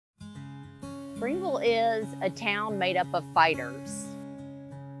Greenville is a town made up of fighters.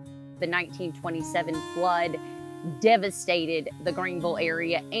 The 1927 flood devastated the Greenville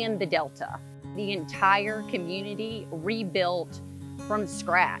area and the Delta. The entire community rebuilt from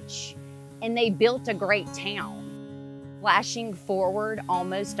scratch, and they built a great town. Flashing forward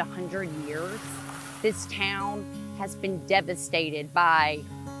almost 100 years, this town has been devastated by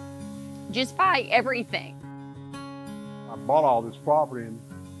everything. I bought all this property, and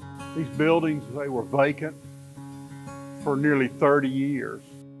these buildings, they were vacant for nearly 30 years.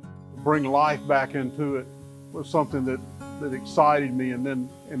 To bring life back into it was something that excited me, and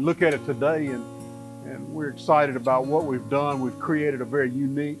look at it today, and we're excited about what we've done. We've created a very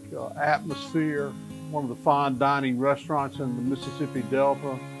unique atmosphere, one of the fine dining restaurants in the Mississippi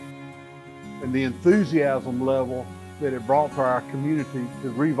Delta, and the enthusiasm level that it brought to our community to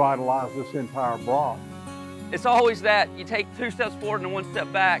revitalize this entire block. It's always that you take 2 steps forward and 1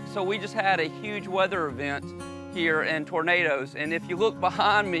 step back. So we just had a huge weather event here and tornadoes. And if you look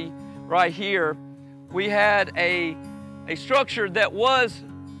behind me right here, we had a structure that was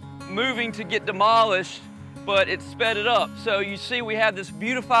moving to get demolished, but it sped it up. So you see we have this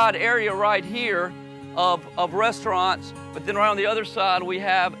beautified area right here of restaurants, but then right on the other side we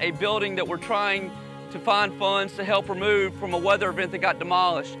have a building that we're trying to find funds to help remove from a weather event that got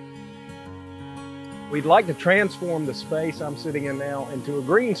demolished. We'd like to transform the space I'm sitting in now into a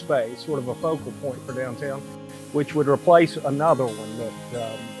green space, sort of a focal point for downtown, which would replace another one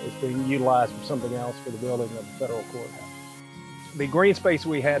that is being utilized for something else for the building of the federal courthouse. The green space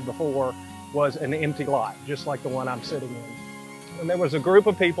we had before was an empty lot, just like the one I'm sitting in. And there was a group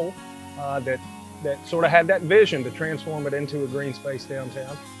of people that sort of had that vision to transform it into a green space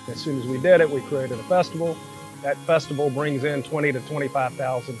downtown. As soon as we did it, we created a festival. That festival brings in 20 to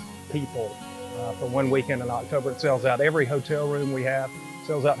 25,000 people for one weekend in October. It sells out every hotel room we have,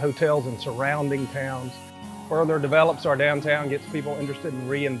 sells out hotels in surrounding towns, further develops our downtown, gets people interested in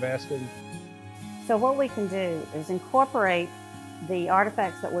reinvesting. So what we can do is incorporate the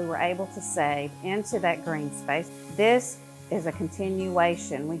artifacts that we were able to save into that green space. This is a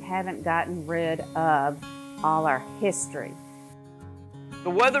continuation. We haven't gotten rid of all our history.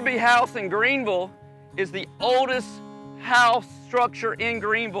 The Weatherby House in Greenville is the oldest house structure in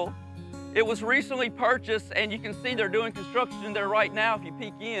Greenville. It was recently purchased, and you can see they're doing construction in there right now. If you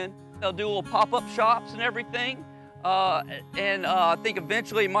peek in, they'll do little pop-up shops and everything. I think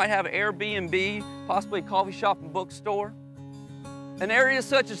eventually it might have Airbnb, possibly a coffee shop and bookstore. An area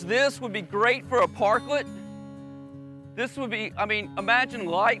such as this would be great for a parklet. This would be, imagine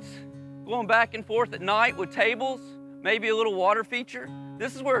lights going back and forth at night with tables, maybe a little water feature.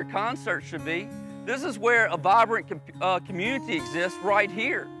 This is where a concert should be. This is where a vibrant community exists right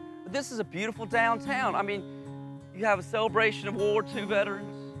here. This is a beautiful downtown. You have a celebration of World War II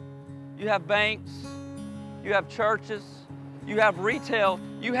veterans, you have banks, you have churches, you have retail,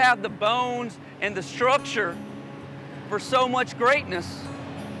 you have the bones and the structure for so much greatness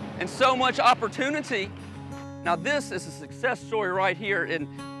and so much opportunity. Now this is a success story right here, and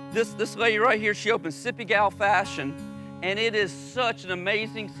this lady right here, she opened Sippy Gal Fashion, and it is such an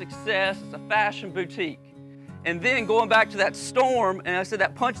amazing success. It's a fashion boutique. And then going back to that storm, and I said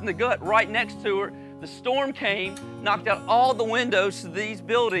that punch in the gut right next to her, the storm came, knocked out all the windows to these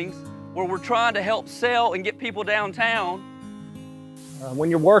buildings where we're trying to help sell and get people downtown.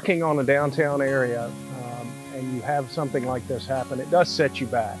 When you're working on a downtown area and you have something like this happen, it does set you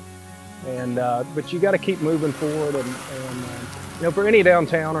back. But you got to keep moving forward, and for any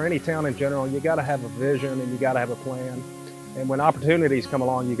downtown or any town in general, you got to have a vision and you got to have a plan. And when opportunities come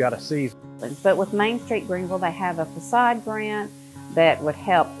along, you got to seize. But with Main Street Greenville, they have a facade grant that would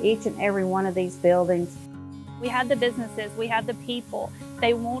help each and every one of these buildings. We have the businesses, we have the people.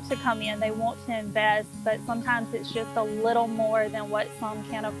 They want to come in, they want to invest, but sometimes it's just a little more than what some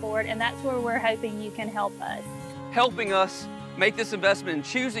can afford, and that's where we're hoping you can help us. Helping us make this investment and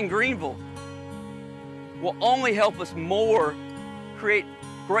choosing Greenville will only help us more create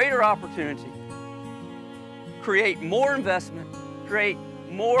greater opportunity, create more investment, create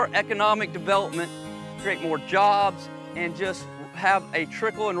more economic development, create more jobs, and just have a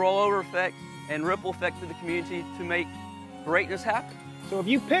trickle and rollover effect and ripple effect to the community to make greatness happen. So if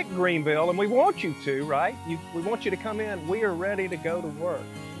you pick Greenville, and we want you to, right? We want you to come in, we are ready to go to work.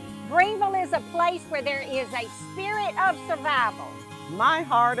 Greenville is a place where there is a spirit of survival. My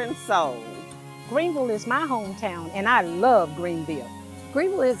heart and soul. Greenville is my hometown, and I love Greenville.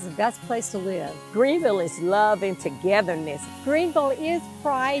 Greenville is the best place to live. Greenville is love and togetherness. Greenville is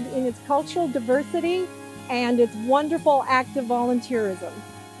pride in its cultural diversity and its wonderful active volunteerism.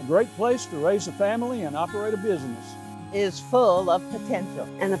 A great place to raise a family and operate a business. is full of potential.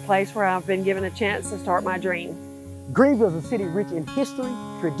 And the place where I've been given a chance to start my dream. Greenville is a city rich in history,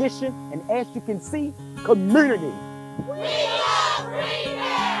 tradition, and as you can see, community. We love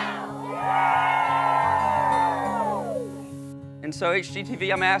Greenville! And so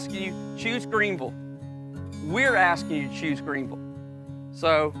HGTV, I'm asking you, choose Greenville. We're asking you to choose Greenville.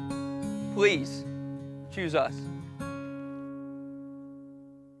 So please, choose us.